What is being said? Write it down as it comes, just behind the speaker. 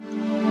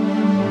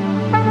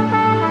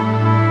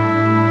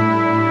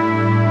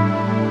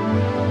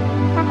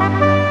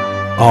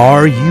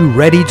Are you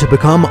ready to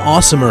become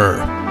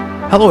awesomer?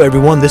 Hello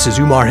everyone, this is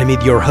Umar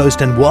Hamid, your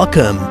host, and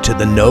welcome to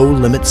the No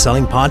Limit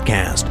Selling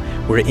Podcast,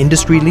 where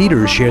industry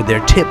leaders share their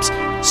tips,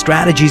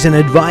 strategies, and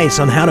advice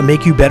on how to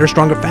make you better,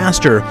 stronger,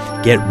 faster.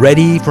 Get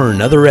ready for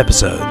another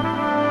episode.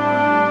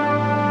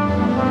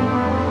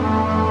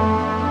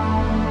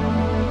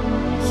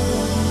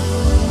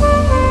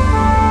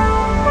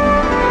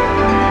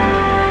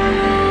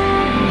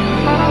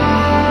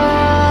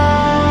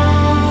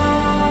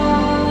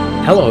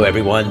 Hello,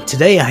 everyone.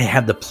 Today, I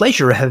have the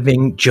pleasure of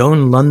having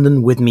Joan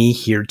London with me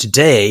here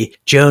today.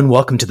 Joan,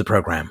 welcome to the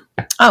program.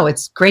 Oh,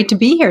 it's great to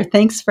be here.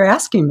 Thanks for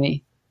asking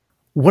me.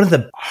 One of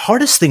the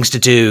hardest things to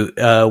do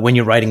when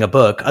you're writing a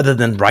book, other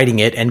than writing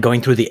it and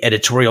going through the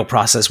editorial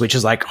process, which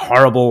is like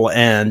horrible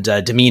and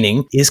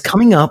demeaning, is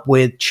coming up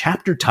with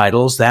chapter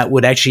titles that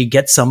would actually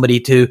get somebody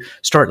to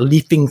start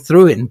leafing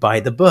through it and buy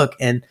the book.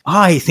 And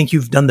I think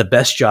you've done the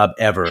best job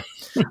ever.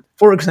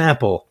 For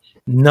example,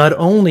 not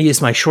only is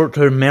my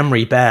short-term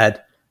memory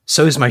bad,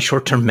 so is my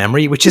short-term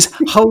memory, which is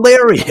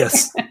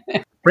hilarious.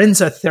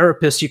 Friends are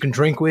therapists you can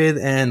drink with.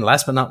 And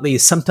last but not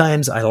least,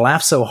 sometimes I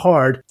laugh so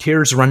hard,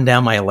 tears run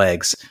down my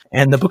legs.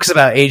 And the book's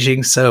about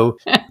aging. So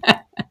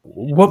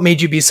what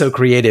made you be so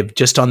creative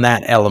just on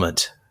that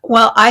element?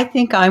 Well, I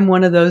think I'm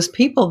one of those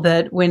people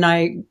that when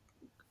I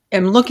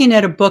am looking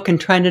at a book and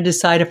trying to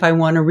decide if I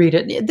want to read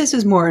it, this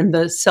is more in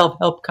the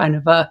self-help kind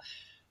of a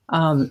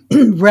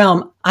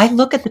realm. I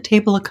look at the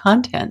table of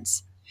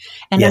contents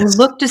and I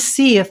look to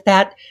see if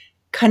that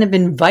kind of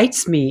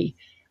invites me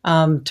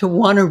to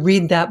want to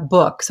read that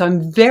book. So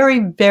I'm very,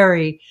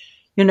 very,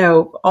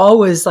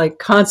 always like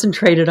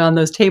concentrated on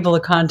those table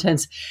of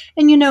contents.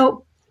 And,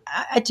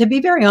 to be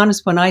very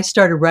honest, when I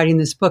started writing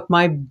this book,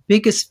 my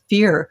biggest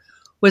fear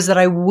was that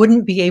I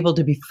wouldn't be able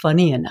to be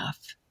funny enough.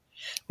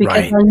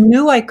 Because I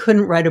knew I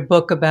couldn't write a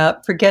book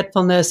about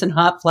forgetfulness and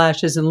hot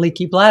flashes and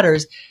leaky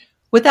bladders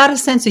without a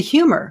sense of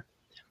humor.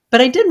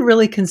 But I didn't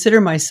really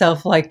consider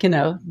myself like,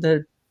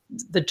 the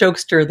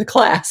jokester of the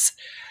class.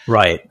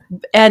 Right.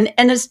 And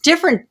it's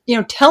different,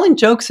 telling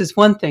jokes is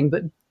one thing,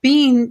 but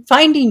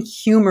finding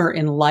humor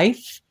in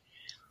life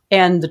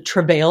and the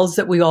travails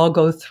that we all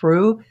go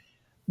through,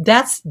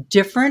 that's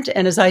different.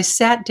 And as I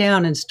sat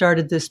down and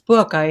started this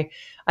book, I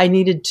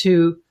needed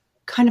to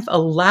kind of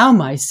allow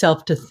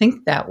myself to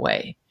think that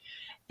way.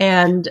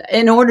 And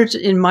in order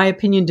to, in my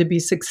opinion, to be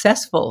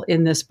successful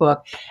in this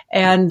book.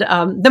 And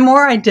the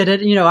more I did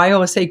it, I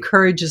always say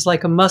courage is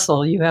like a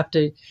muscle.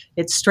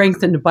 It's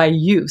strengthened by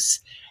use.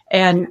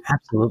 And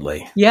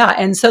absolutely. Yeah.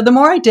 And so the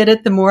more I did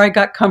it, the more I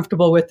got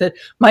comfortable with it.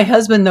 My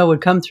husband, though,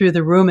 would come through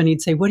the room and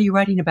he'd say, "What are you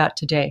writing about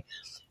today?"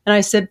 And I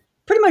said,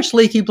 "Pretty much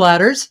leaky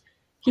bladders."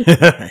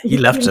 He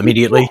left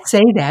immediately. You can't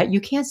say that. You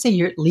can't say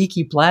you're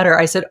leaky bladder.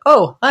 I said,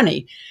 "Oh,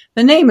 honey,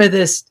 the name of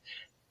this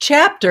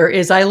chapter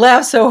is I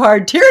laughed so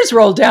hard, tears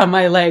rolled down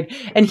my leg."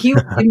 And he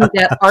would give me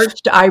that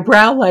arched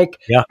eyebrow like,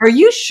 Are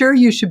you sure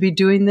you should be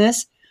doing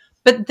this?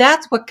 But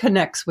that's what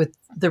connects with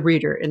the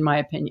reader, in my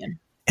opinion.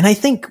 And I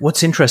think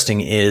what's interesting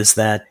is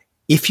that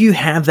if you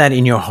have that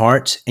in your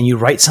heart and you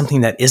write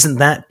something that isn't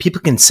that, people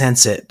can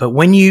sense it. But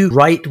when you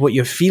write what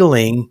you're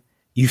feeling,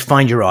 you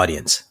find your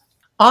audience.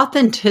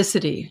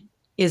 Authenticity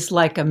is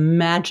like a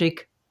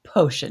magic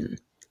potion.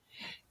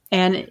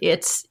 And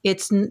it's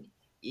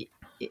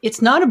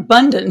not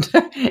abundant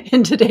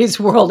in today's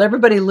world.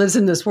 Everybody lives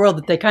in this world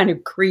that they kind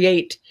of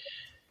create,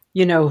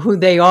 who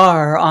they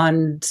are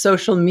on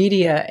social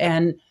media.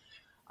 And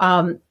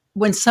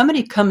when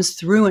somebody comes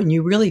through and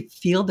you really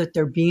feel that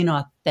they're being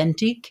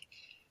authentic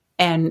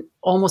and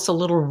almost a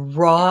little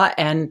raw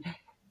and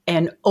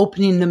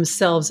opening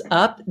themselves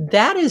up,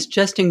 that is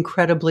just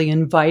incredibly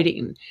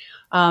inviting.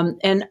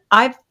 And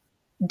I've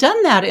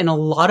done that in a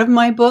lot of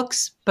my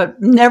books,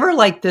 but never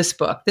like this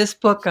book. This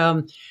book,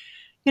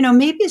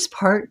 maybe it's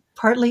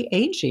partly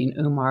aging,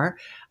 Umar.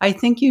 I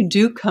think you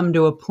do come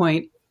to a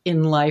point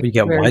in life you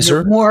get where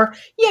wiser.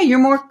 You're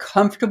more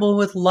comfortable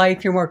with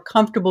life. You're more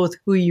comfortable with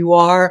who you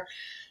are.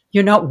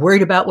 You're not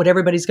worried about what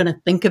everybody's going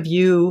to think of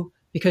you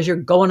because you're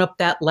going up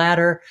that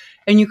ladder.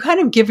 And you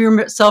kind of give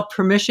yourself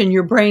permission.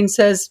 Your brain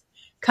says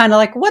kind of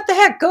like, "What the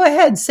heck? Go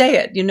ahead, say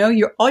it."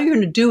 All you're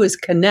going to do is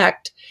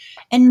connect.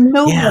 And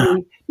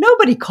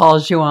nobody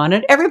calls you on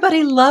it.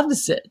 Everybody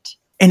loves it.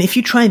 And if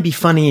you try and be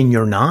funny and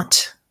you're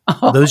not,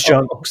 those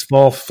jokes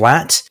fall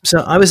flat. So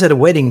I was at a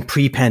wedding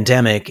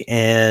pre-pandemic,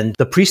 and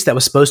the priest that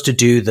was supposed to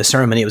do the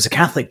ceremony, it was a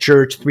Catholic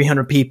church,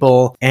 300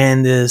 people.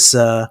 And this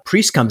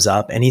priest comes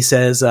up and he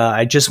says,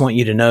 "I just want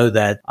you to know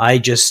that I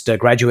just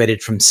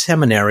graduated from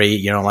seminary,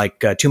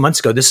 2 months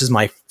ago. This is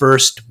my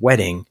first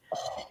wedding.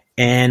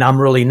 And I'm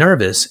really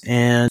nervous."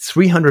 And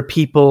 300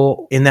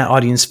 people in that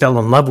audience fell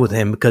in love with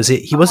him because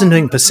he wasn't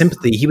doing it for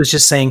sympathy. He was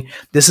just saying,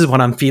 "This is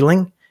what I'm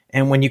feeling."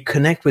 And when you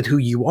connect with who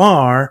you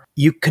are,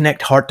 you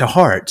connect heart to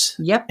heart.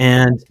 Yep.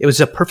 And it was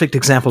a perfect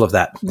example of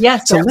that.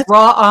 Yes, so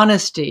raw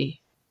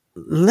honesty.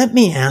 Let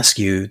me ask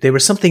you, there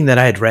was something that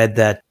I had read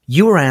that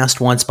you were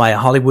asked once by a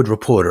Hollywood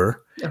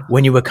reporter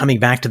when you were coming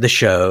back to the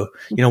show,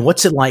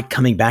 what's it like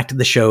coming back to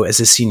the show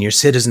as a senior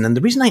citizen? And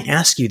the reason I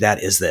ask you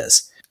that is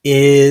this.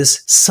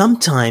 is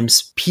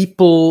sometimes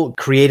people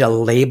create a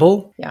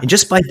label, and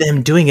just by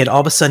them doing it,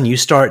 all of a sudden you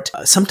start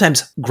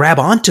sometimes grab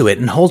onto it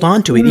and hold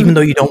on to it, even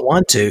though you don't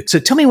want to. So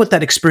tell me what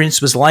that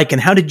experience was like,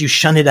 and how did you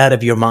shun it out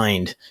of your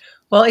mind?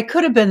 Well, it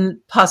could have been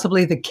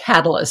possibly the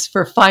catalyst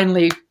for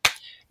finally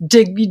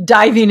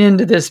diving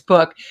into this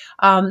book.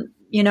 I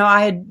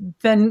had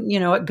been,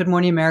 at Good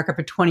Morning America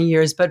for 20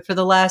 years, but for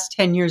the last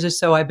 10 years or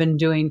so, I've been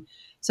doing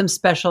some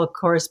special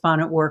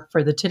correspondent work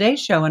for the Today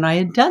Show. And I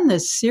had done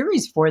this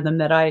series for them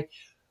that I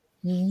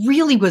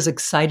really was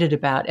excited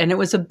about. And it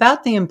was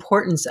about the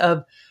importance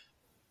of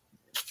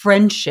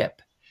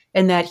friendship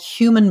and that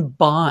human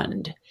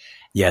bond.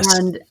 Yes.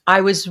 And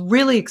I was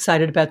really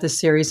excited about this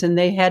series, and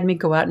they had me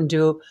go out and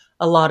do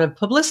a lot of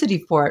publicity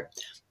for it.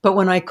 But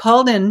when I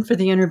called in for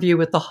the interview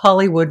with the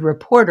Hollywood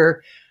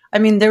Reporter,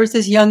 there was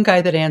this young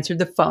guy that answered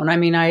the phone.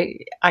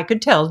 I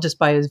could tell just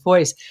by his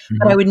voice,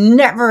 but I would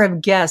never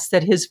have guessed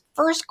that his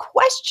first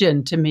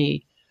question to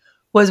me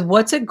was,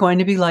 what's it going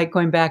to be like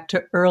going back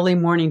to early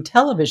morning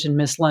television,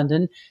 Miss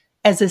London,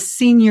 as a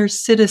senior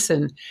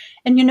citizen?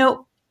 And,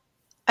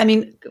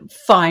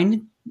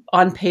 fine,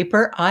 on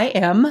paper, I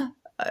am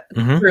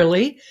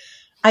really.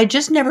 I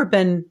just never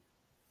been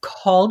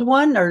called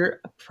one,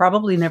 or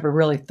probably never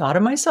really thought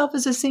of myself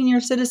as a senior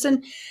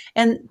citizen.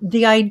 And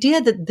the idea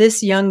that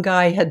this young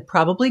guy had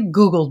probably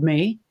Googled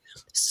me,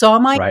 saw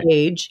my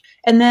age,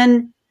 and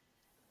then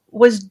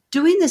was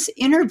doing this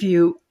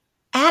interview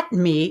at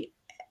me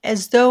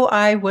as though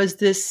I was,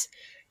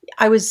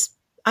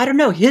 I don't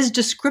know, his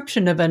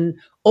description of an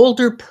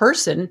older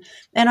person.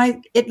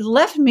 And it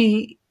left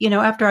me,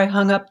 after I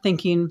hung up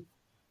thinking,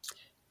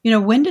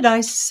 when did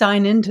I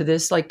sign into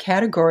this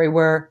category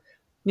where,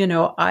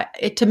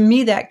 to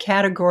me, that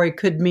category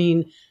could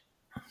mean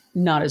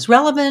not as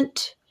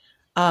relevant,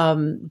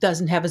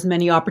 doesn't have as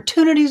many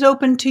opportunities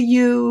open to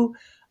you,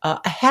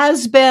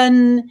 has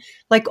been,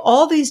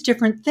 all these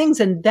different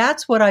things. And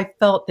that's what I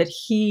felt that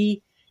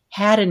he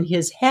had in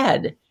his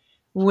head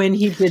when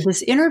he did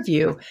this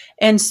interview.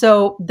 And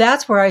so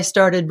that's where I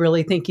started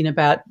really thinking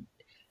about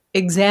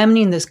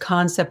examining this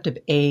concept of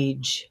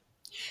age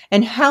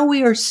and how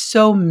we are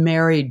so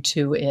married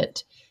to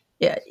it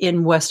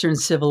in Western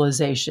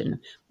civilization.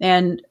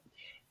 And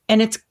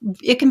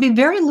it can be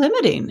very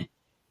limiting.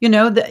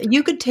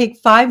 You could take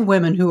 5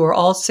 women who are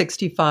all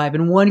 65,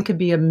 and one could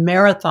be a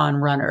marathon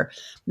runner,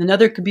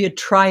 another could be a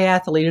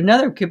triathlete,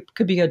 another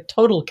could be a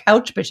total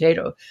couch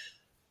potato.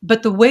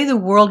 But the way the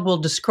world will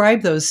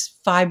describe those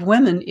 5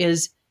 women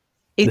is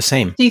a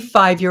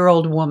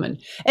 65-year-old woman.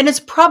 And it's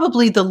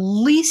probably the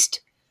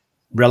least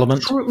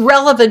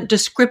relevant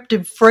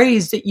descriptive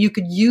phrase that you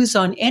could use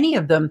on any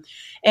of them.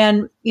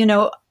 And,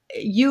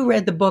 you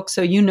read the book,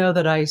 so you know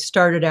that I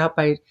started out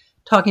by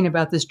talking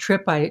about this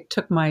trip I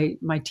took my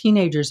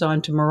teenagers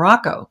on to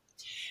Morocco.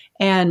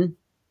 And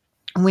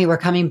we were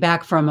coming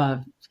back from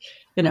a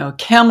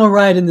camel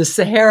ride in the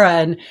Sahara,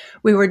 and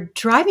we were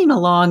driving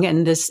along,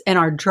 and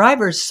our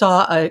driver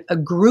saw a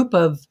group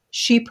of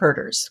sheep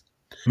herders.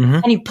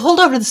 And he pulled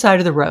over to the side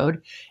of the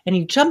road, and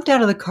he jumped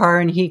out of the car,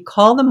 and he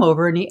called them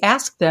over, and he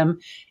asked them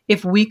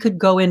if we could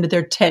go into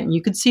their tent. And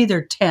you could see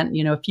their tent,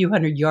 a few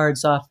hundred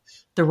yards off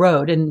the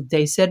road. And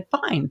they said,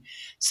 fine.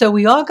 So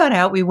we all got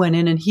out, we went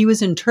in, and he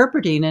was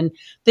interpreting, and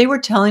they were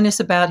telling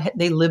us about,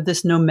 they live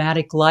this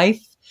nomadic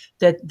life,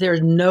 that there's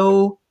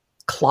no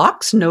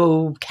clocks,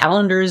 no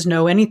calendars,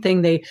 no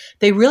anything. They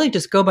really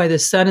just go by the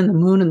sun and the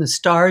moon and the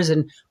stars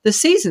and the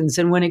seasons.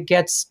 And when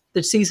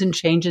the season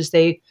changes,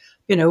 they,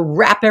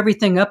 wrap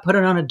everything up, put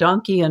it on a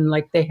donkey, and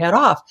they head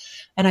off.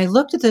 And I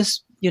looked at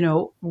this,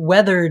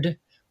 weathered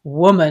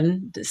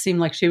woman that seemed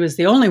like she was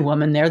the only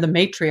woman there, the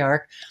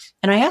matriarch.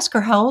 And I asked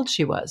her how old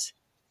she was.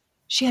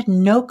 She had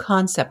no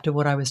concept of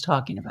what I was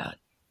talking about.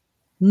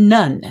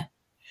 None.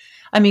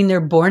 They're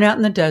born out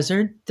in the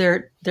desert.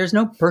 There's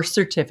no birth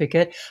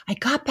certificate. I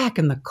got back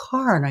in the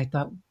car and I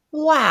thought,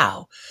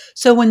 wow.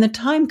 So when the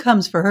time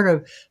comes for her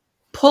to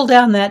pull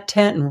down that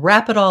tent and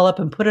wrap it all up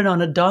and put it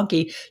on a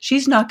donkey,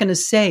 she's not going to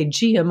say,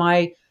 gee, am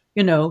I,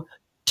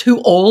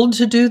 too old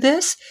to do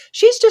this?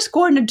 She's just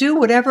going to do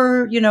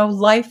whatever,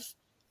 life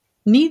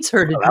needs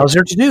her to do. Allows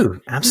her to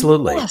do.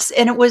 Absolutely. Yes.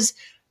 And it was,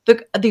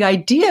 the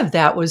idea of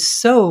that was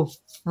so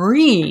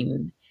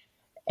freeing.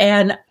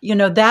 And,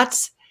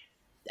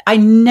 I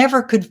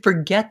never could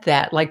forget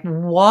that.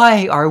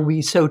 Why are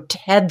we so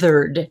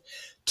tethered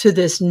to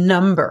this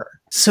number?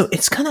 So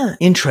it's kind of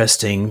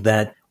interesting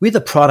that we're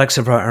the products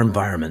of our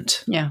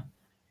environment. Yeah.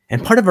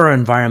 And part of our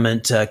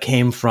environment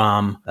came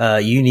from,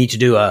 you need to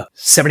do a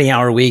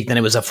 70-hour week, then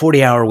it was a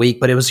 40-hour week,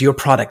 but it was your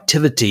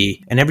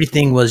productivity, and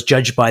everything was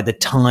judged by the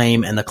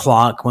time and the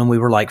clock. When we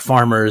were like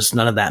farmers,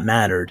 none of that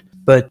mattered.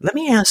 But let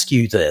me ask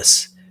you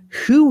this.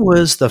 Who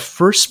was the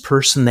first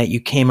person that you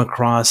came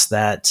across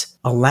that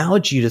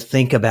allowed you to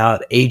think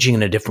about aging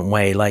in a different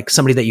way? Like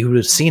somebody that you would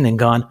have seen and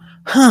gone,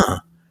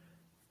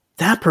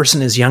 that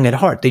person is young at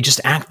heart. They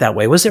just act that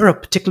way. Was there a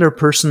particular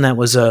person that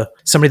was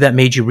somebody that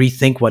made you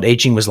rethink what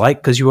aging was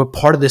like? Because you were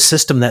part of this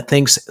system that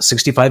thinks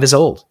 65 is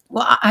old.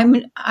 Well,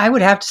 I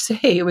would have to say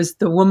it was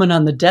the woman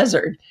on the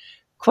desert.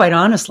 quite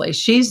honestly.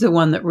 She's the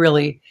one that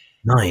really,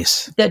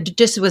 Nice. that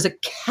just was a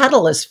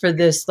catalyst for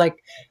this.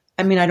 Like,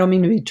 I mean, I don't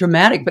mean to be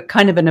dramatic, but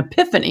kind of an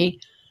epiphany.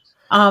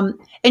 And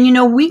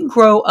we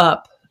grow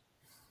up,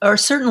 or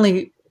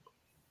certainly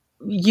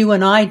you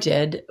and I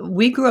did,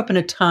 we grew up in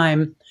a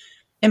time,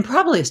 and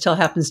probably it still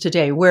happens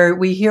today, where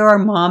we hear our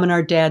mom and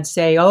our dad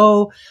say,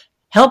 "Oh,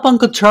 help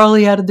Uncle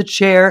Charlie out of the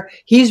chair.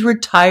 He's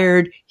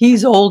retired.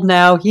 He's old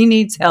now. He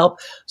needs help.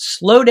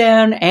 Slow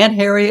down. Aunt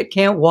Harriet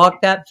can't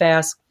walk that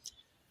fast."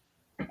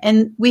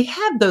 And we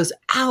have those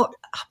out,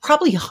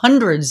 probably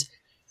hundreds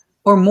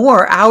or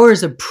more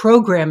hours of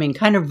programming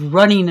kind of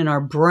running in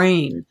our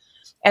brain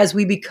as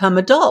we become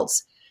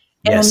adults.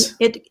 Yes.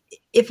 And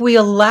if we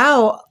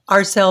allow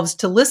ourselves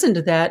to listen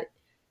to that,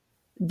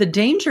 the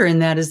danger in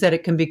that is that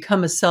it can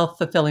become a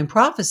self-fulfilling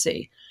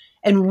prophecy.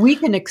 And we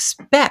can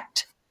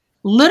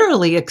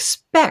literally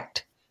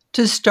expect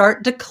to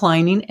start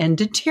declining and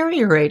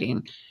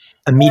deteriorating.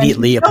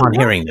 Immediately upon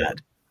hearing that.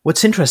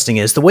 What's interesting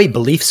is the way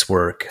beliefs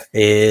work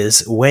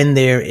is when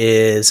there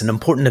is an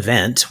important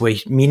event,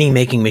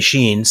 meaning-making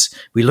machines,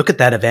 we look at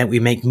that event, we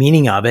make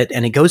meaning of it,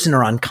 and it goes in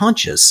our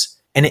unconscious,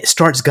 and it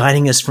starts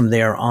guiding us from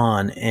there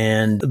on.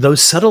 And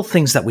those subtle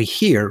things that we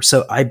hear,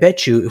 so I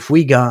bet you if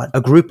we got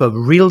a group of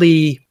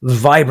really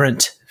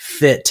vibrant,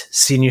 fit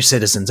senior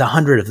citizens,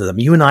 100 of them,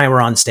 you and I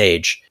were on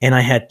stage, and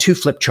I had 2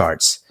 flip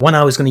charts. One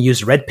I was going to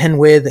use a red pen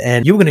with,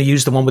 and you were going to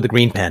use the one with the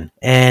green pen.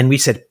 And we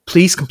said,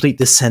 please complete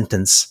this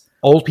sentence.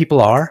 Old people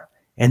are,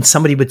 and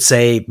somebody would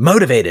say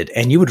motivated,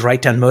 and you would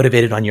write down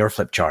motivated on your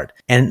flip chart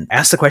and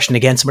ask the question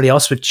again. Somebody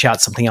else would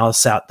shout something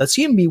else out that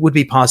would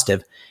be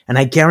positive. And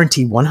I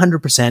guarantee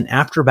 100%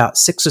 after about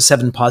 6 or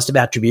 7 positive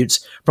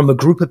attributes from a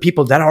group of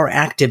people that are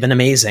active and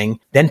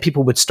amazing, then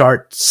people would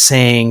start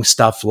saying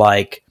stuff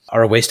like,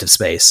 are a waste of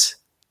space,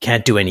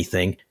 can't do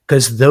anything.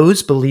 Because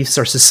those beliefs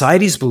are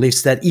society's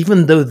beliefs that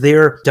even though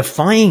they're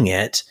defying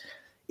it,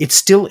 it's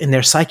still in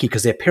their psyche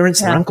because their parents,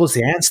 their uncles,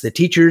 their aunts, their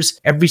teachers,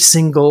 every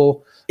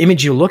single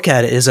image you look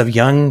at is of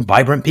young,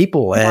 vibrant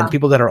people, and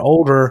people that are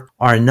older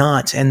are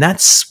not. And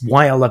that's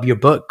why I love your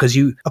book, because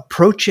you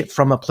approach it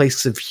from a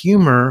place of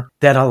humor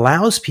that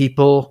allows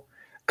people,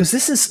 because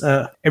this is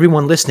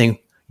everyone listening.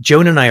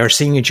 Joan and I are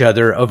seeing each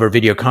other over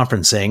video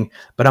conferencing,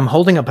 but I'm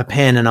holding up a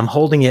pen and I'm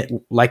holding it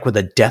like with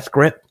a death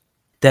grip,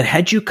 that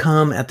had you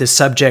come at this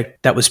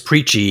subject that was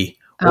preachy,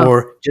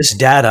 or just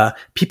data,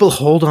 people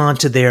hold on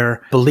to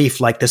their belief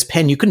like this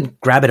pen. You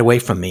couldn't grab it away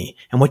from me.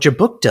 And what your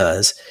book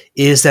does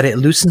is that it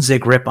loosens their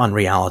grip on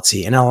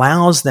reality and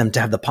allows them to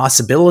have the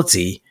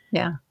possibility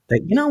that,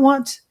 you know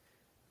what,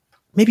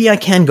 maybe I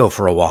can go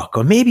for a walk,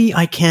 or maybe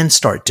I can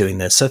start doing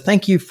this. So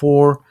thank you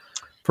for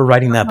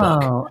writing that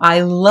book. Oh, I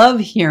love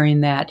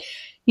hearing that.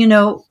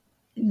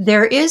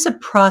 There is a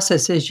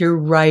process as you're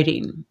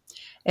writing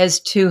as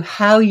to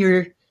how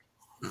you're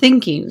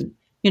thinking,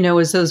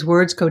 as those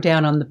words go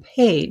down on the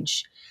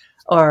page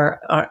or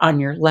on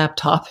your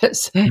laptop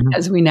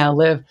as we now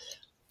live.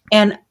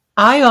 And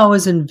I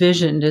always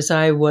envisioned as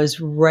I was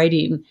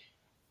writing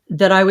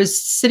that I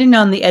was sitting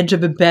on the edge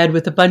of a bed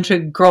with a bunch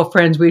of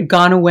girlfriends. We'd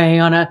gone away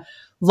on a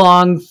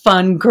long,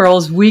 fun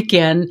girls'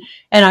 weekend.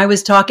 And I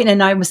was talking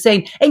and I was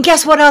saying, and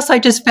guess what else I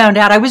just found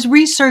out? I was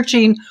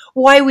researching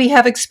why we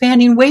have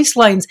expanding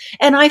waistlines.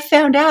 And I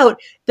found out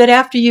that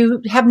after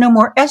you have no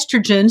more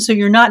estrogen, so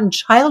you're not in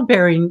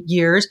childbearing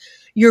years,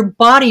 your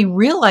body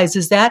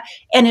realizes that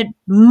and it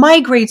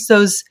migrates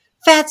those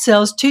fat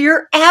cells to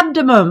your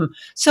abdomen.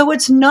 So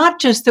it's not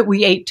just that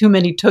we ate too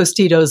many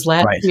Tostitos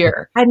last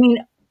year. I mean,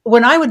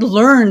 when I would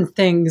learn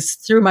things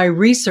through my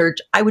research,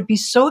 I would be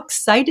so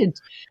excited.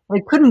 I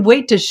couldn't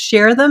wait to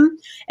share them.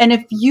 And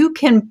if you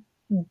can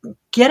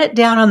get it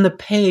down on the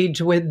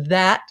page with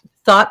that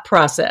thought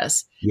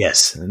process.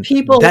 Yes.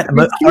 People that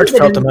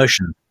heartfelt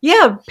emotion.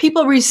 Yeah.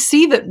 People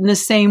receive it in the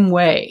same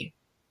way.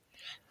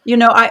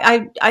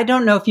 I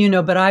don't know if you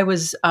know, but I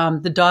was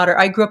the daughter.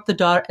 I grew up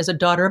as a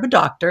daughter of a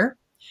doctor.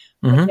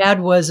 My dad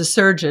was a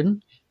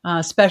surgeon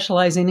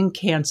specializing in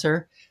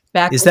cancer.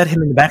 Is that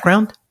him in the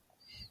background?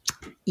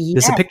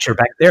 Yes. There's a picture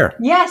back there.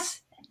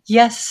 Yes.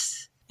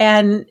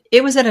 And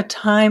it was at a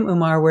time,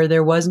 Umar, where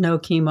there was no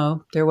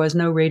chemo, there was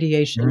no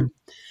radiation.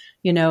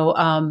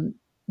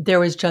 There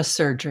was just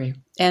surgery,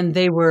 and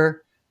they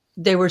were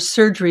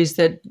surgeries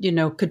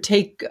that could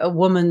take a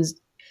woman's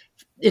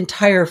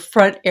entire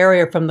front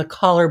area from the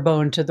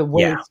collarbone to the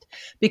waist,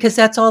 because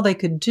that's all they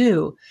could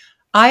do.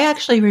 I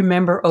actually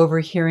remember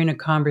overhearing a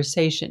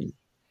conversation.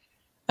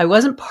 I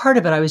wasn't part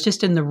of it. I was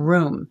just in the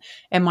room.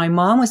 And my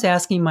mom was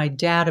asking my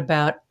dad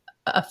about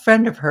a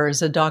friend of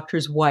hers, a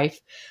doctor's wife.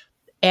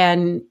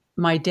 And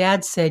my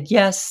dad said,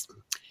 yes,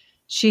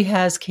 she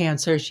has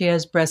cancer. She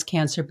has breast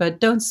cancer, but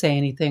don't say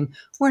anything.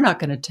 We're not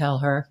going to tell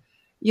her.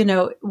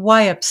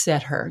 Why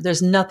upset her?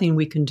 There's nothing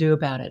we can do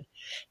about it.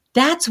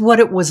 That's what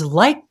it was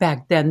like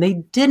back then. They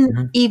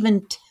didn't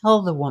even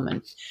tell the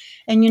woman.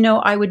 And,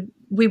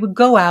 we would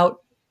go out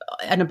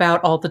and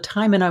about all the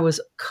time. And I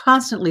was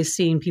constantly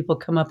seeing people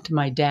come up to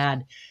my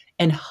dad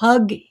and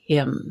hug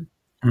him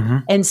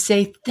and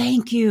say,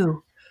 thank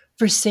you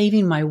for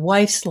saving my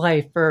wife's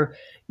life, or,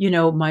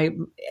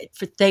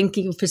 for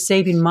thanking you for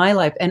saving my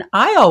life. And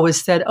I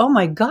always said, oh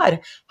my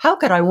God, how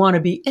could I want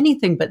to be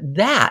anything but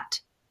that?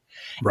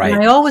 Right.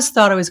 And I always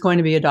thought I was going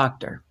to be a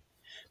doctor.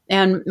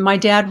 And my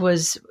dad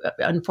was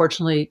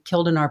unfortunately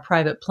killed in our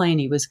private plane.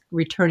 He was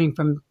returning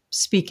from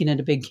speaking at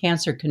a big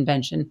cancer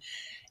convention.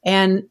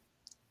 And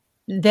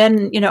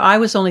then, I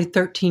was only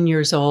 13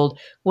 years old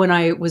when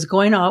I was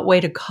going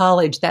away to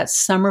college. That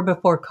summer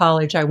before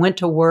college, I went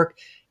to work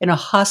in a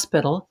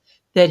hospital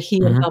that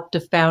he had helped to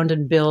found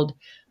and build.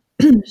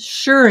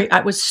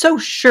 I was so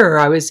sure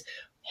I was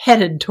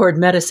headed toward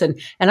medicine.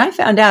 And I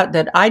found out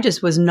that I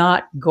just was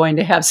not going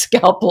to have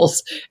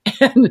scalpels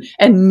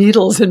and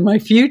needles in my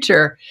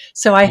future.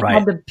 So I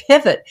had to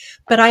pivot.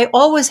 But I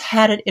always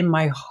had it in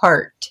my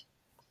heart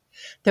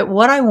that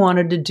what I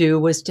wanted to do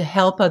was to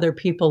help other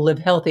people live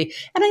healthy.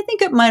 And I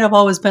think it might have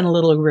always been a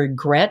little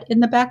regret in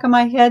the back of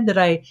my head that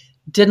I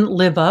didn't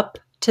live up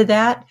to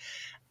that.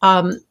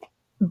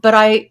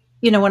 But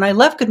when I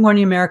left Good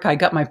Morning America, I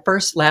got my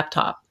first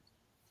laptop.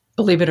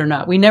 Believe it or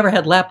not, we never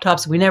had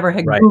laptops. We never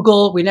had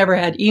Google. We never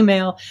had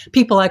email.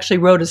 People actually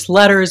wrote us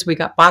letters. We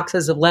got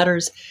boxes of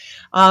letters.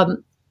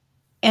 And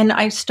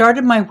I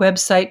started my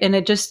website, and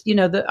it just,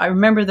 I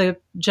remember the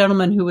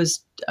gentleman who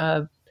was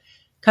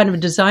kind of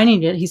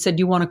designing it. He said,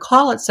 "You want to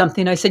call it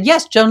something?" I said,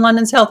 "Yes, Joan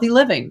London's Healthy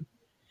Living."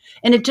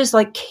 And it just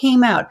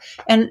came out.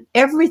 And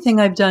everything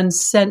I've done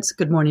since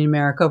Good Morning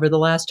America over the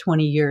last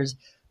 20 years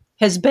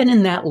has been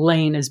in that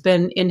lane, has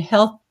been in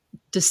health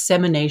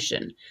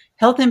dissemination,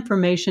 health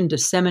information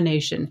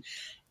dissemination.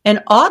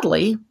 And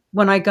oddly,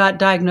 when I got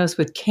diagnosed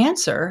with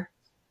cancer,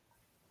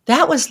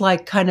 that was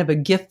kind of a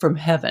gift from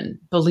heaven,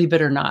 believe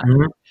it or not.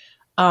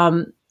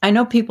 I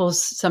know people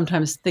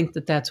sometimes think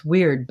that that's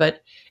weird,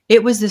 but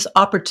it was this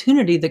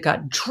opportunity that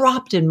got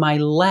dropped in my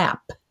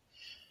lap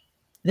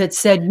that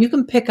said, you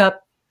can pick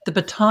up the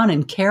baton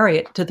and carry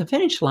it to the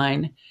finish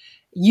line.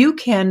 You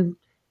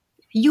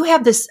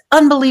have this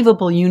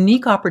unbelievable,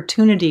 unique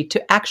opportunity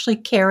to actually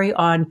carry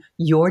on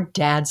your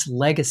dad's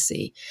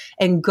legacy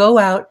and go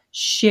out,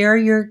 share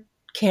your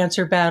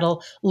cancer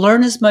battle,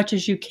 learn as much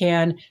as you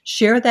can,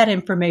 share that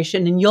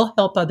information, and you'll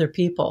help other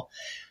people.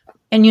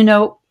 And,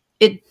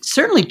 it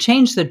certainly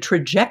changed the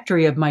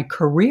trajectory of my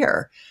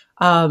career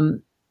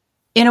in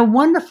a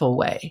wonderful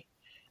way.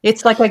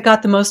 It's like I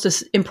got the most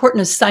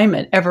important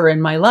assignment ever in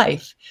my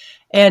life.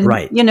 And,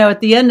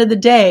 at the end of the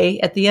day,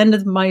 at the end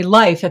of my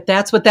life, if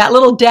that's what that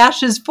little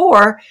dash is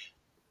for,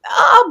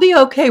 I'll be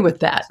okay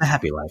with that. A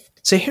happy life.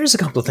 So here's a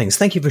couple of things.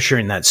 Thank you for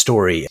sharing that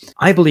story.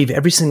 I believe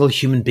every single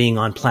human being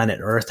on planet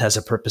Earth has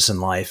a purpose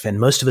in life, and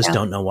most of us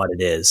don't know what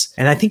it is.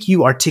 And I think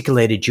you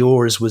articulated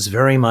yours was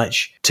very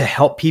much to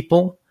help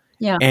people.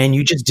 Yeah. And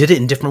you just did it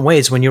in different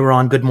ways. When you were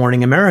on Good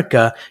Morning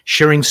America,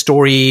 sharing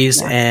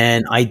stories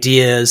and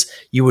ideas,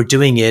 you were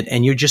doing it,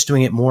 and you're just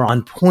doing it more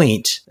on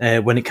point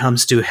when it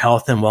comes to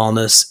health and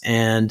wellness.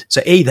 And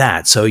so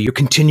so you're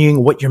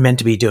continuing what you're meant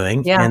to be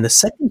doing. Yeah. And the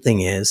second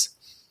thing is,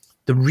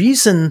 the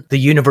reason the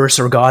universe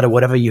or God or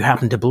whatever you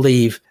happen to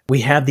believe,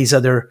 we have these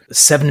other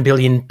 7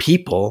 billion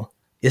people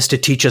is to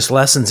teach us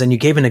lessons. And you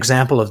gave an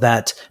example of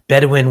that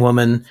Bedouin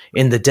woman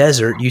in the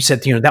desert. You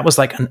said, that was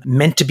like a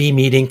meant to be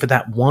meeting for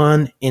that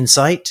one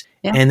insight.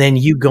 Yeah. And then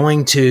you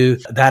going to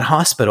that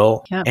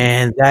hospital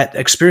and that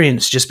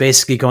experience just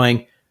basically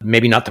going,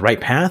 maybe not the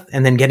right path,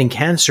 and then getting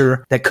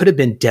cancer that could have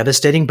been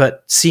devastating,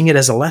 but seeing it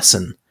as a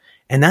lesson.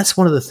 And that's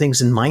one of the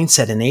things in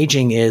mindset and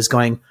aging is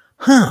going,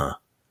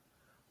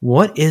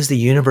 what is the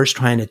universe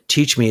trying to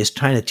teach me? Is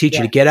trying to teach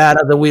you to get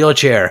out of the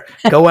wheelchair,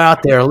 go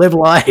out there, live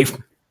life.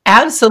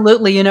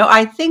 Absolutely.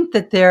 I think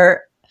that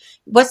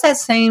what's that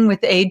saying, with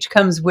age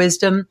comes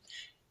wisdom?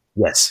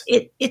 Yes.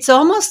 It's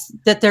almost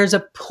that there's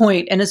a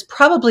point, and it's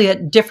probably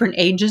at different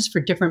ages for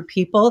different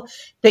people,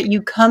 that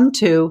you come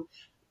to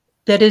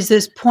that is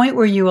this point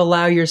where you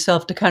allow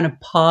yourself to kind of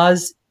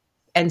pause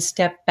and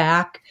step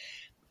back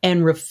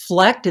and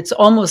reflect. It's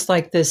almost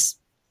like this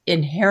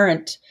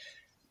inherent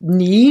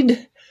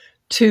need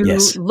to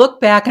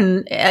look back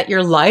at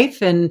your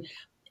life, and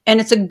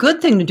it's a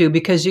good thing to do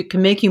because it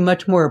can make you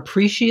much more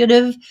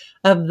appreciative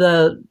of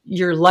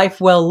your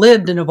life well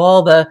lived and of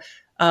all the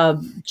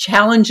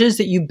challenges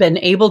that you've been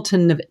able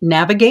to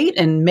navigate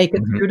and make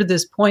it through to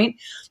this point.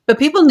 But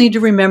people need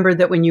to remember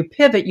that when you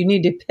pivot, you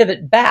need to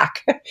pivot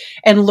back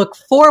and look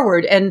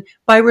forward. And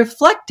by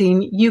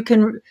reflecting, you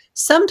can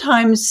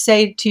sometimes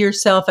say to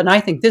yourself, and I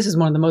think this is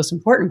one of the most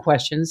important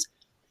questions,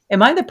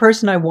 am I the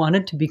person I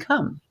wanted to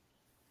become?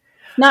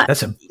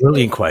 That's a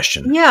brilliant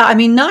question. Yeah. I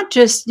mean, not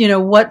just,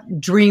 what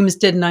dreams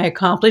didn't I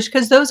accomplish?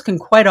 Because those can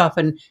quite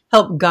often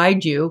help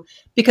guide you.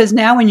 Because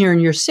now when you're in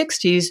your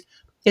 60s,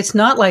 it's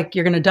not like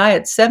you're going to die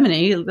at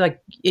 70,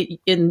 like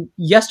in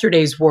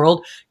yesterday's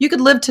world. You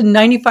could live to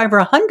 95 or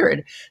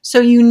 100. So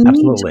you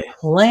need to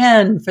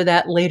plan for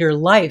that later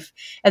life.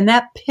 And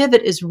that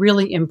pivot is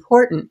really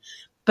important.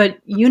 But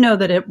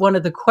that one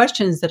of the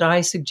questions that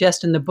I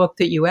suggest in the book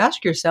that you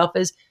ask yourself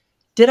is,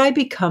 did I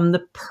become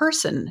the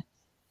person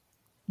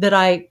that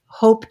I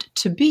hoped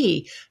to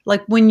be.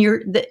 Like when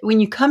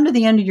you come to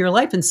the end of your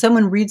life and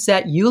someone reads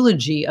that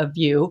eulogy of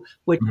you,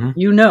 which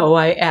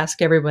I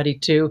ask everybody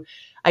to,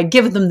 I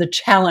give them the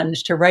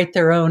challenge to write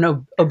their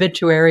own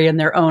obituary and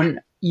their own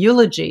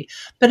eulogy.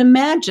 But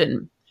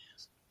imagine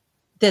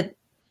that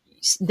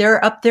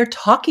they're up there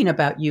talking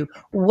about you.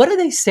 What are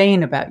they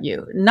saying about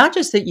you? Not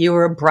just that you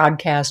were a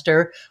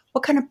broadcaster.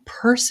 What kind of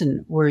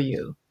person were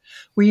you?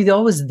 Were you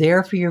always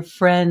there for your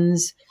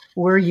friends?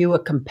 Were you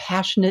a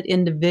compassionate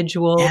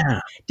individual? Yeah.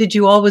 Did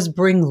you always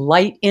bring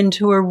light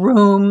into a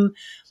room?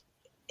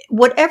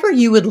 Whatever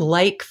you would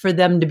like for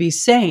them to be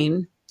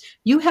saying,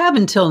 you have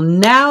until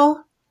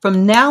now,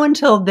 from now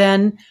until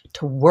then,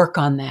 to work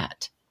on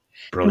that.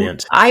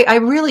 Brilliant. I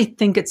really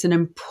think it's an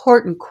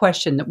important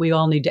question that we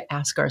all need to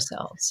ask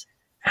ourselves.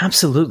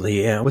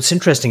 Absolutely. Yeah. What's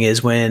interesting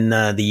is when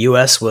the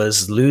U.S.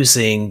 was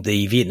losing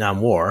the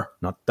Vietnam War,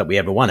 not that we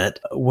ever won it,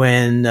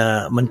 when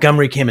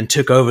Montgomery came and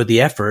took over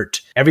the effort,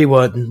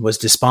 everyone was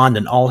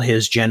despondent, all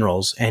his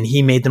generals, and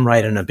he made them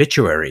write an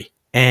obituary.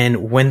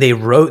 And when they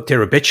wrote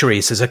their obituary,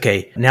 he says,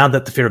 okay, now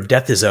that the fear of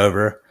death is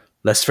over,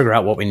 let's figure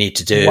out what we need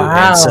to do.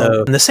 Wow.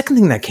 And the second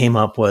thing that came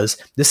up was,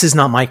 this is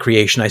not my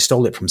creation. I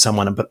stole it from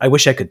someone, but I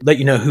wish I could let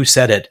you know who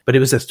said it. But it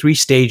was the 3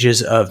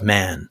 stages of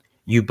man.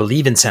 You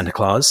believe in Santa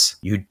Claus,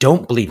 you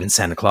don't believe in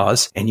Santa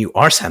Claus, and you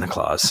are Santa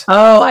Claus.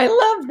 Oh, I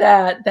love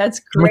that. That's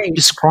great. What you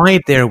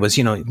described there was,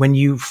 when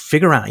you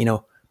figure out,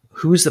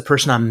 who's the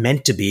person I'm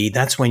meant to be,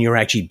 that's when you're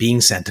actually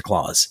being Santa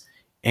Claus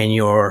and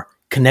you're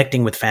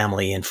connecting with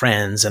family and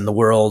friends and the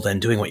world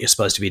and doing what you're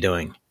supposed to be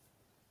doing.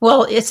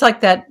 Well, it's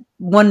like that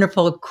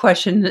wonderful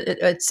question.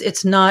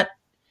 It's not,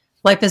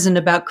 life isn't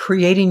about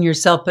creating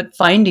yourself, but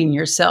finding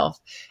yourself.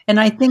 And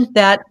I think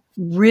that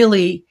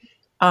really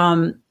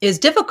is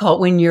difficult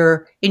when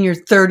you're in your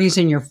 30s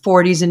and your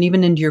 40s and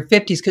even into your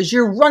 50s, because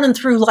you're running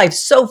through life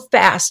so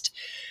fast.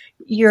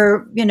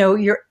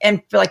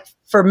 And like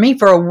for me,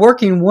 for a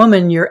working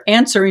woman, you're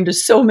answering to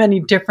so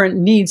many different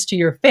needs, to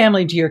your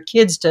family, to your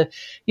kids, to,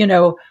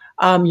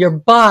 your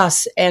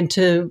boss, and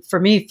for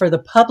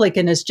the public.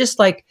 And it's just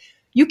like,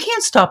 you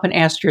can't stop and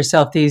ask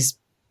yourself these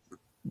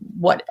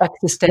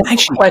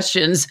existential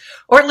questions,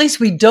 or at least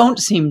we don't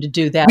seem to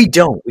do that. We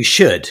don't. We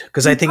should,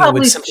 because I think it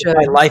would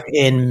simplify life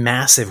in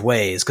massive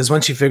ways. Because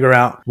once you figure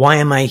out, why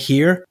am I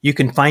here? You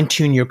can fine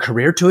tune your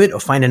career to it, or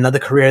find another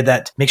career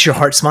that makes your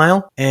heart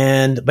smile.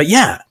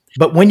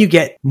 But when you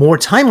get more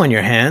time on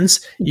your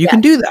hands, you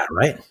can do that,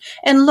 right?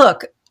 And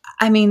look,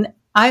 I mean,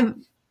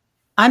 I'm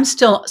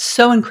still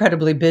so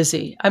incredibly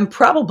busy. I'm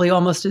probably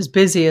almost as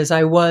busy as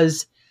I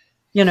was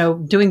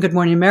doing Good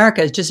Morning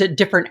America, is just at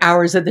different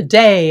hours of the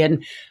day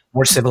and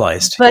more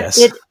civilized. But yes.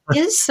 It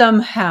is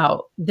somehow,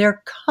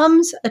 there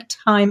comes a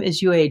time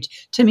as you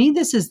age. To me,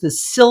 this is the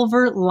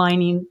silver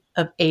lining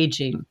of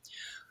aging,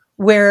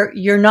 where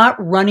you're not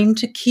running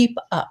to keep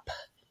up.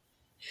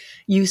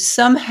 You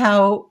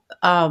somehow,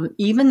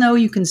 even though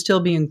you can still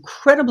be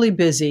incredibly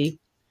busy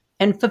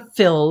and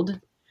fulfilled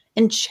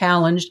and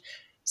challenged,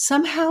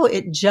 somehow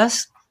it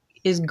just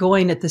is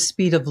going at the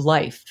speed of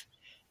life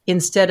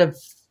instead of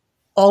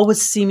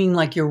always seeming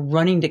like you're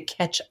running to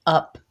catch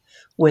up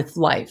with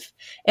life.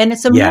 And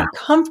it's a more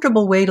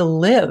comfortable way to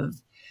live.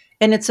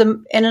 And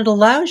it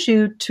allows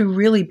you to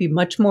really be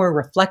much more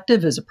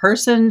reflective as a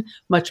person,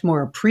 much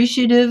more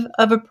appreciative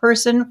of a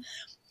person.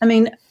 I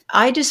mean,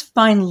 I just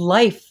find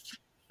life,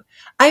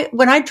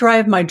 when I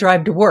drive my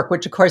drive to work,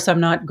 which of course I'm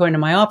not going to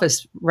my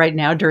office right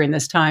now during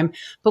this time,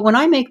 but when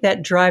I make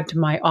that drive to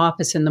my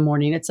office in the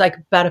morning, it's like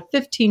about a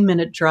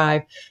 15-minute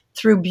drive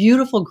through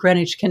beautiful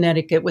Greenwich,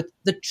 Connecticut, with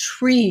the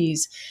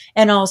trees,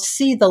 and I'll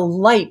see the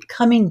light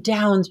coming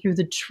down through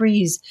the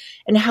trees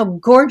and how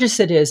gorgeous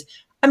it is.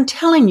 I'm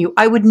telling you,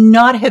 I would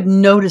not have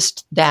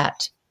noticed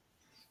that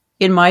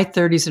in my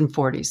 30s and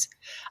 40s.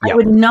 Yep. I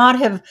would not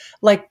have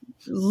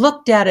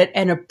looked at it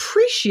and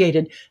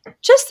appreciated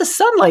just the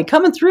sunlight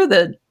coming through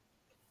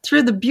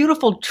the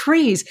beautiful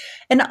trees.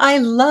 And I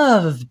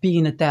love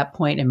being at that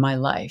point in my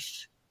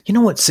life. You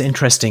know what's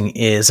interesting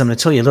is, I'm going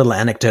to tell you a little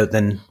anecdote,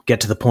 then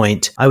get to the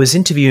point. I was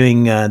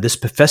interviewing this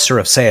professor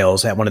of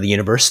sales at one of the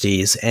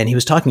universities, and he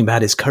was talking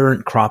about his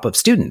current crop of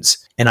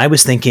students. And I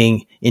was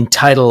thinking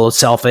entitled,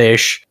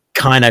 selfish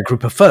kind of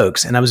group of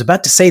folks. And I was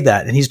about to say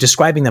that, and he's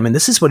describing them. And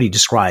this is what he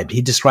described.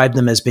 He described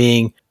them as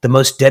being the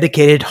most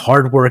dedicated,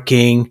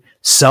 hardworking,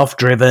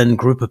 self-driven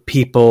group of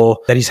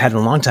people that he's had in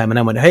a long time. And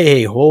I went,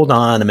 hey, hold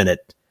on a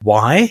minute.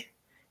 Why?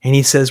 And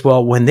he says,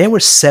 well, when they were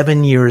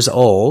 7 years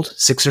old,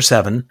 6 or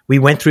 7, we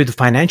went through the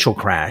financial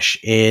crash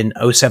in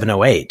 07,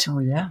 08. Oh,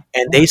 yeah.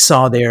 And they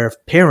saw their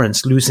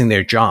parents losing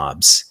their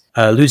jobs,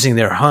 losing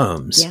their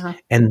homes. Yeah.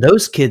 And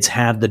those kids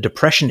have the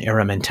Depression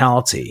era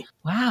mentality.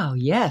 Wow,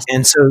 yes.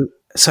 And so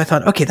I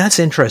thought, okay, that's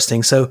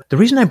interesting. So the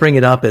reason I bring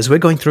it up is we're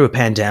going through a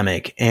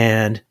pandemic,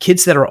 and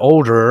kids that are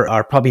older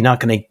are probably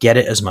not going to get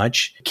it as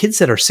much. Kids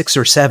that are 6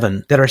 or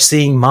 7 that are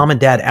seeing mom and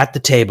dad at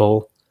the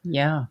table.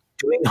 Yeah.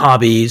 Doing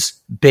hobbies,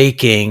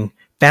 baking,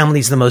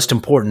 family's the most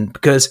important,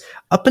 because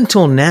up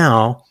until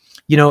now,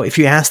 if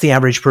you ask the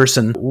average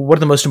person, what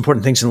are the most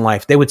important things in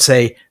life? They would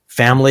say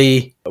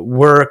family,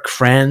 work,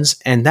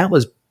 friends. And that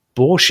was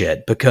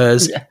bullshit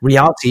because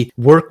reality,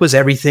 work was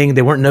everything.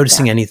 They weren't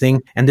noticing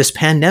anything. And this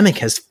pandemic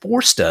has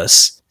forced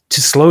us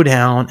to slow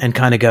down and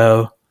kind of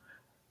go,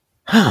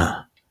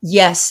 huh.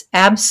 Yes,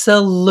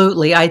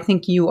 absolutely. I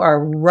think you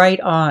are right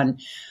on.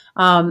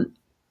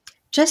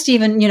 Just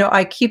even,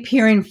 I keep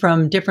hearing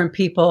from different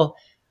people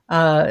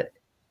that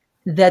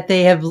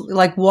they have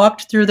like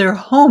walked through their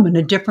home in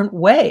a different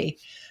way,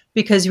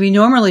 because we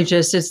normally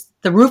just, it's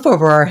the roof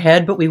over our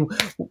head, but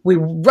we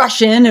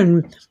rush in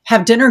and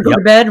have dinner, go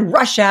to bed and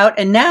rush out.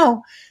 And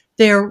now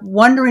they're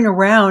wandering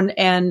around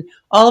and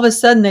all of a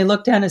sudden they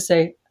look down and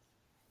say,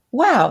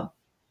 wow,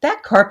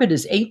 that carpet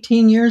is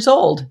 18 years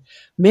old.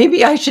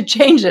 Maybe I should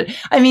change it.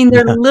 I mean,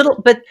 they're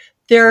little, but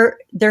their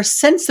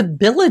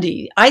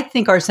sensibility, I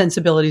think our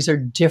sensibilities are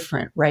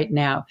different right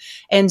now.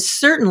 And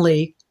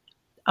certainly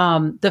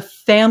the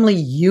family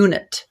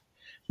unit,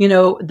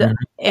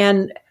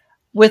 and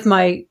with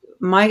my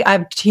I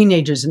have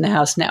teenagers in the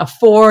house now,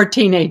 4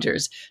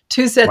 teenagers,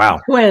 2 sets of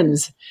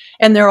twins,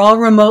 and they're all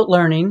remote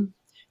learning.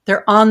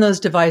 They're on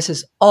those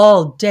devices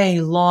all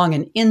day long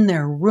and in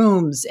their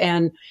rooms.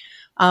 And,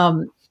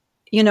 I'll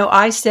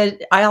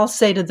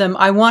say to them,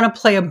 I want to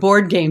play a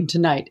board game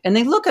tonight. And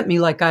they look at me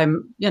like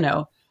I'm,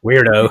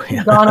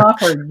 weirdo, gone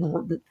off a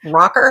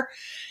rocker.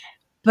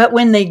 But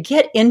when they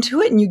get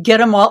into it and you get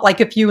them all,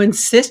 like if you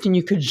insist and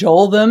you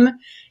cajole them,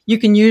 you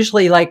can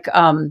usually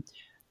bribe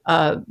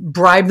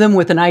them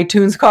with an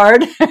iTunes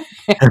card.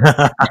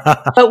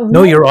 But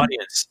know your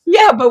audience.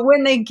 Yeah, but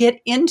when they get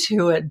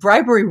into it,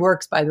 bribery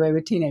works, by the way,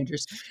 with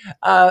teenagers.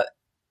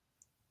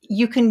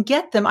 You can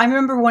get them. I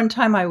remember one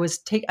time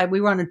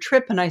we were on a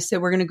trip and I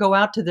said, we're going to go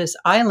out to this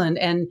island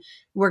and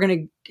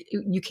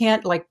you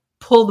can't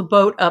pull the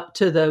boat up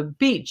to the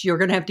beach. You're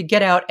going to have to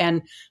get out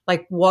and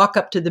walk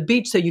up to the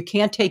beach. So you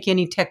can't take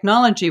any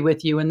technology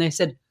with you. And they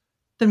said,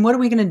 then what are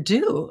we going to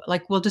do?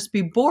 We'll just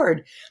be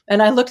bored.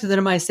 And I looked at them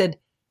and I said,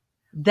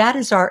 that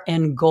is our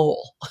end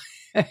goal.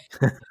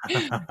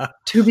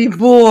 To be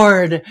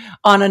bored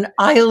on an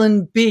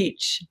island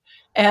beach.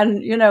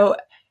 And,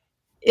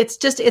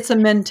 it's a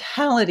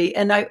mentality.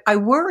 And I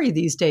worry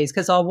these days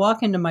because I'll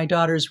walk into my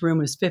daughter's room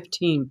who's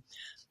 15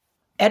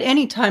 at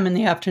any time in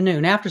the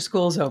afternoon after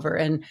school's over.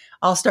 And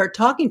I'll start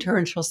talking to her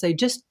and she'll say,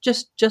 just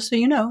so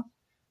you know,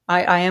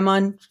 I am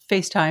on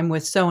FaceTime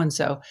with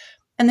so-and-so.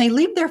 And they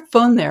leave their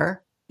phone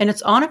there and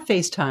it's on a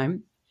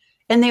FaceTime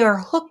and they are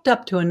hooked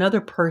up to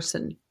another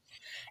person.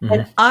 Mm-hmm.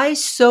 And I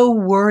so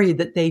worry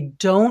that they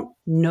don't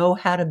know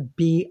how to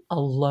be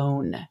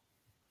alone.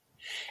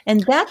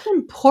 And that's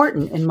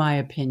important, in my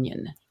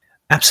opinion.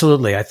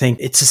 Absolutely. I think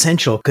it's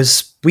essential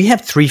because we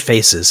have 3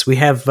 faces. We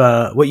have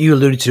what you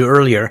alluded to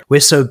earlier. We're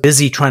so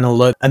busy trying to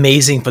look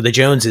amazing for the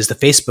Joneses, the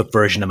Facebook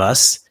version of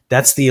us.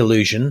 That's the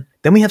illusion.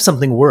 Then we have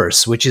something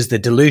worse, which is the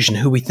delusion,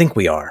 who we think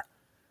we are.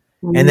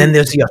 Mm-hmm. And then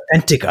there's the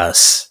authentic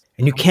us.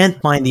 And you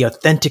can't find the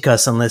authentic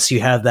us unless you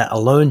have that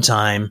alone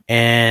time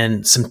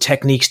and some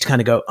techniques to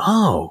kind of go,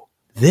 oh,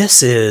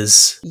 this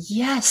is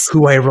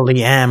who I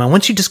really am. And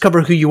once you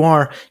discover who you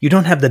are, you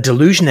don't have the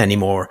delusion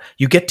anymore.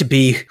 You get to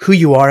be who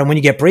you are. And when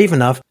you get brave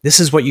enough, this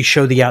is what you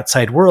show the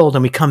outside world.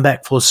 And we come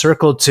back full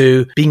circle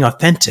to being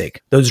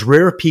authentic. Those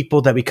rare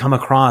people that we come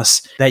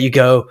across that you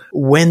go,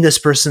 when this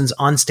person's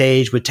on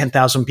stage with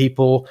 10,000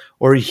 people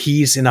or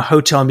he's in a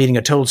hotel meeting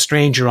a total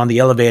stranger on the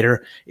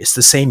elevator, it's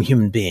the same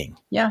human being.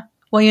 Yeah.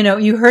 Well,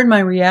 you heard my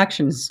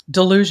reactions.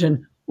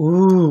 Delusion.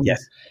 Ooh.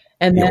 Yes.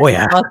 And then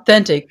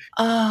authentic.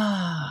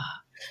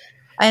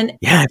 And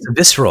yeah, it's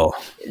visceral.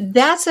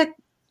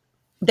 That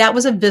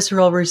was a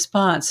visceral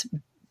response,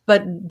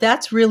 but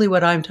that's really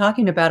what I'm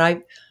talking about.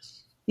 I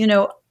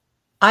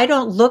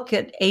don't look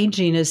at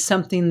aging as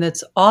something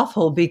that's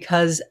awful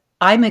because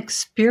I'm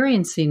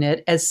experiencing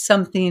it as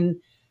something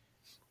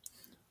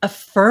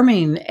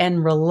affirming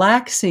and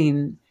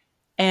relaxing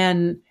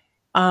and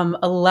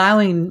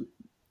allowing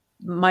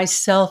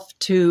myself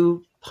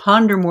to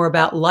ponder more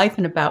about life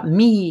and about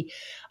me,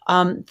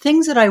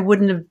 things that I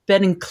wouldn't have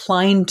been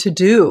inclined to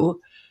do.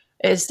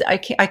 I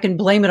can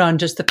blame it on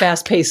just the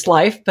fast-paced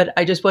life, but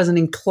I just wasn't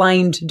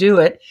inclined to do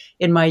it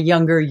in my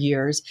younger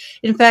years.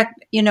 In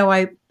fact,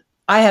 I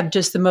have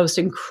just the most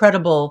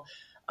incredible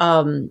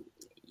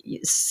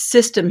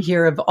system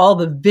here of all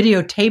the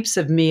videotapes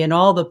of me and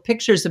all the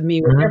pictures of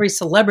me with every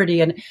celebrity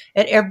and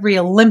at every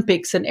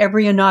Olympics and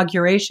every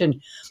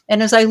inauguration.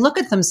 And as I look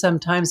at them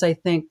sometimes, I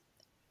think,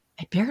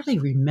 I barely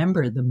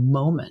remember the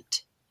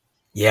moment.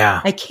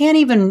 Yeah. I can't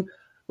even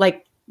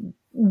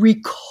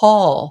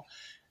recall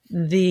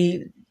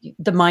the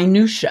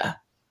minutia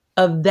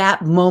of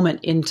that moment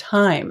in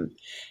time.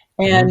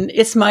 And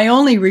it's my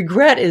only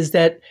regret is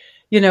that,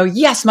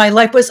 yes, my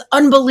life was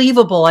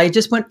unbelievable. I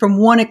just went from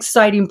one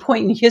exciting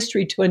point in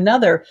history to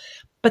another,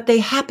 but they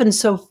happened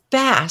so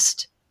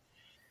fast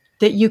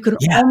that you can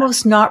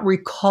almost not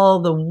recall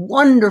the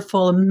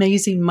wonderful,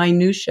 amazing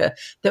minutia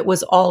that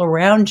was all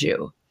around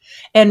you.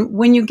 And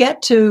when you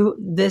get to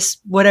this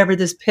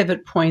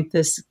pivot point,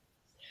 this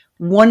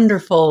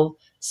wonderful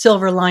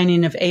silver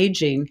lining of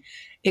aging,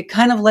 it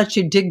kind of lets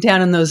you dig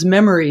down in those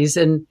memories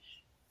and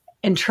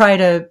and try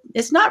to,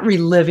 it's not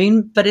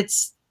reliving, but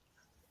it's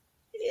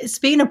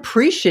being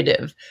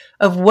appreciative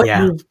of what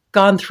you've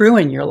gone through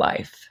in your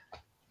life.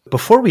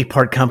 Before we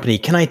part company,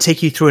 can I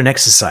take you through an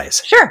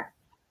exercise? Sure.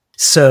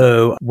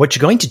 So what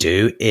you're going to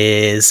do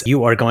is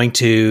you are going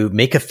to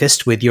make a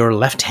fist with your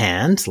left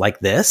hand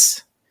like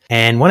this.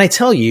 And when I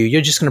tell you,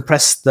 you're just going to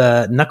press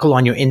the knuckle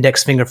on your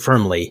index finger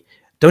firmly.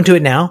 Don't do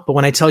it now, but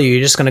when I tell you,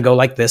 you're just going to go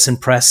like this and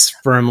press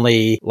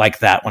firmly like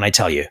that when I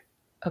tell you.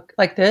 Okay,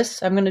 like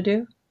this, I'm going to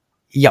do?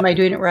 Yeah. Am I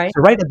doing it right?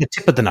 So right at the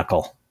tip of the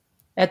knuckle.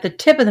 At the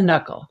tip of the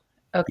knuckle.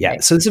 Okay. Yeah,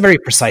 so it's a very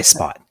precise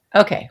spot.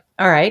 Okay.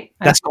 All right.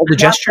 That's called the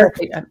gesture?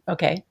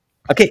 Okay.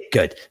 Okay,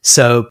 good.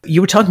 So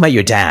you were talking about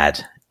your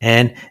dad.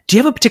 And do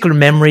you have a particular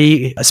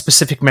memory, a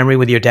specific memory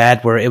with your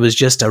dad where it was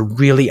just a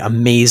really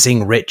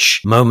amazing,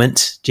 rich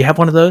moment? Do you have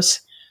one of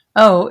those?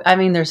 Oh, I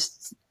mean,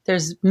 there's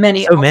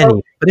many. So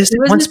many. But is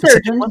there one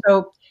specific one?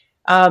 So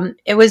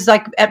it was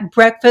like at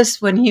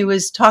breakfast when he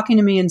was talking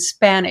to me in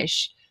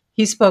Spanish.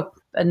 He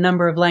spoke a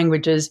number of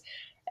languages.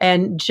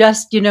 And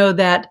just,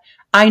 that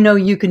I know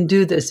you can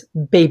do this,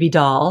 baby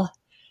doll,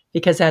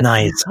 because that's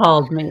what he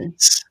called me.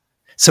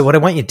 So what I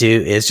want you to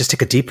do is just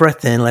take a deep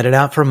breath in, let it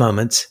out for a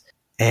moment.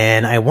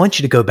 And I want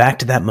you to go back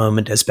to that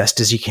moment as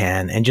best as you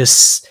can and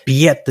just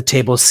be at the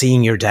table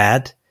seeing your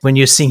dad. When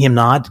you're seeing him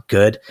nod,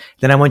 good.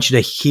 Then I want you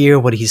to hear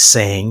what he's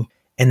saying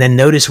and then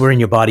notice where in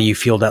your body you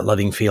feel that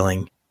loving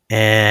feeling.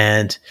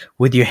 And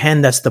with your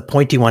hand, that's the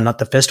pointy one, not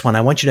the fist one.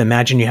 I want you to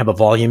imagine you have a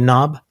volume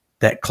knob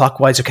that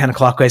clockwise or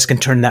counterclockwise can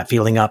turn that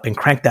feeling up and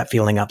crank that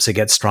feeling up so it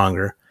gets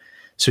stronger.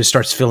 So it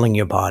starts filling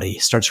your body,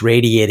 starts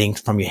radiating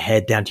from your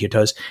head down to your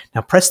toes.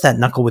 Now press that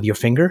knuckle with your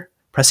finger.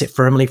 Press it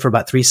firmly for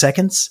about 3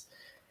 seconds.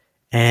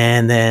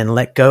 And then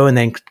let go and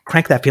then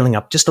crank that feeling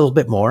up just a little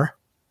bit more,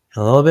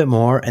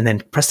 and then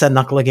press that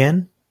knuckle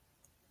again.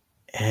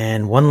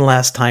 And one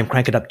last time,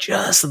 crank it up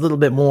just a little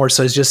bit more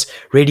so it's just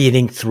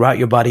radiating throughout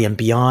your body and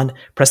beyond.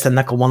 Press that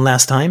knuckle one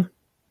last time.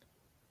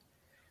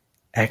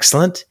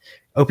 Excellent.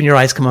 Open your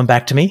eyes, come on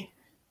back to me.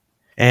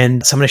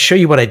 And so I'm going to show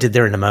you what I did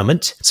there in a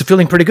moment. So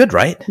feeling pretty good,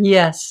 right?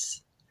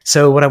 Yes.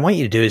 So what I want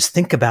you to do is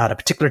think about a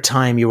particular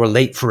time you were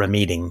late for a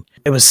meeting.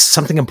 It was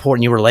something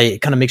important, you were late.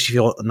 It kind of makes you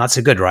feel not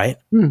so good, right?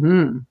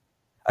 Mm-hmm.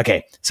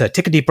 Okay, so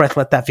take a deep breath,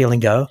 let that feeling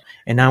go.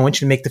 And now I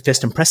want you to make the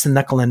fist and press the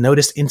knuckle and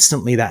notice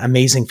instantly that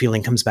amazing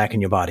feeling comes back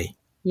in your body.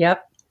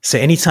 Yep. So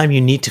anytime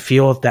you need to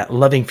feel that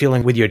loving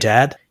feeling with your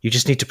dad, you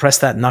just need to press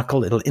that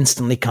knuckle. It'll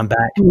instantly come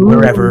back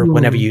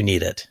whenever you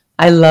need it.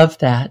 I love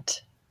that.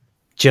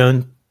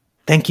 Joan,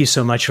 thank you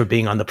so much for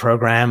being on the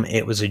program.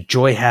 It was a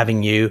joy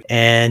having you.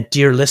 And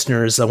dear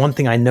listeners, the one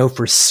thing I know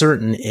for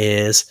certain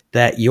is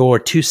that your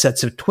two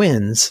sets of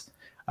twins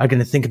are going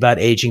to think about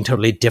aging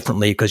totally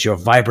differently because you're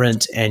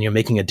vibrant and you're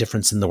making a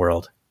difference in the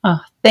world. Oh,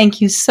 thank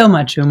you so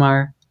much,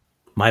 Umar.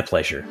 My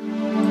pleasure.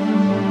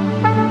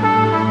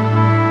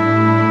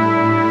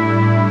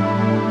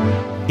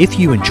 If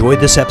you enjoyed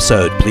this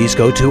episode, please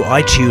go to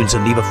iTunes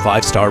and leave a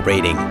 5-star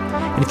rating.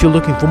 And if you're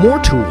looking for more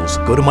tools,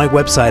 go to my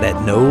website at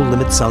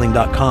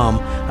NoLimitSelling.com.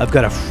 I've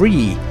got a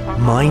free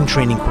mind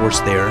training course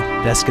there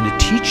that's going to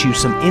teach you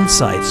some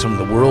insights from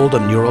the world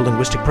of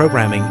neuro-linguistic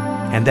programming,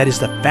 and that is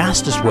the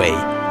fastest way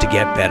to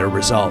get better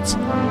results.